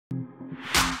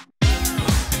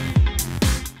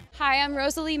Hi, I'm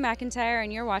Rosalie McIntire,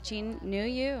 and you're watching New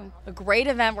You. A great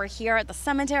event. We're here at the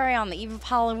cemetery on the eve of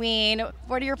Halloween.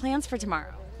 What are your plans for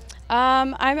tomorrow?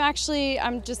 I'm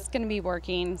just gonna be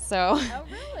working, so. Oh,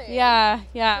 really? Yeah.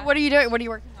 So what are you doing? What are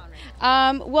you working on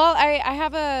right now? Well, I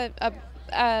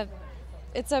have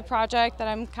it's a project that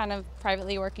I'm kind of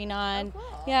privately working on. Oh,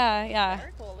 cool. Yeah.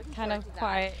 Very cool. Looking Kind forward of to that.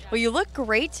 quiet. Well, you look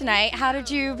great tonight. How did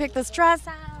you pick this dress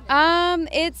out?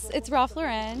 It's Ralph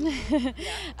Lauren.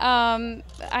 I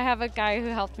have a guy who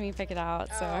helped me pick it out,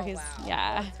 so Oh, he's wow.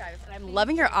 yeah. I'm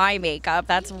loving your eye makeup.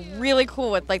 That's really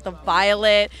cool with like the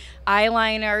violet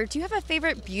eyeliner. Do you have a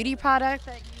favorite beauty product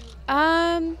that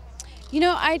I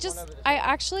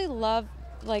actually love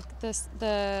like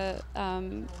the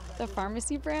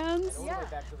pharmacy brands. Yeah.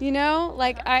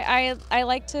 I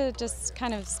like to just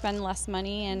kind of spend less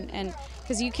money and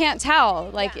because you can't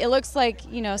tell. Like it looks like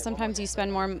sometimes you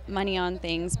spend more money on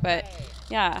things, but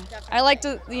yeah, I like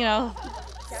to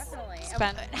Definitely.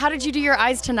 spend. How did you do your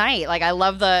eyes tonight? Like I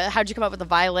love how'd you come up with the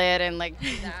violet and like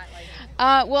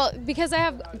that? Well, because I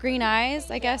have green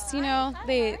eyes, I guess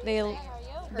they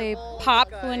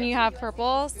pop when you have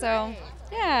purple. So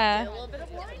yeah.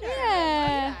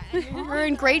 Yeah. We're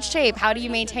in great shape. How do you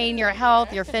maintain your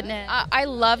health, your fitness? I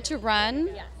love to run.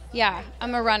 Yeah,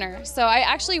 I'm a runner. So I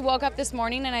actually woke up this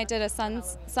morning and I did a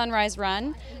sunrise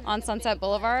run on Sunset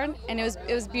Boulevard, and it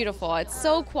was beautiful. It's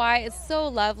so quiet. It's so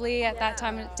lovely at that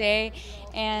time of day,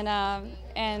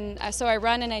 and so I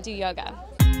run and I do yoga.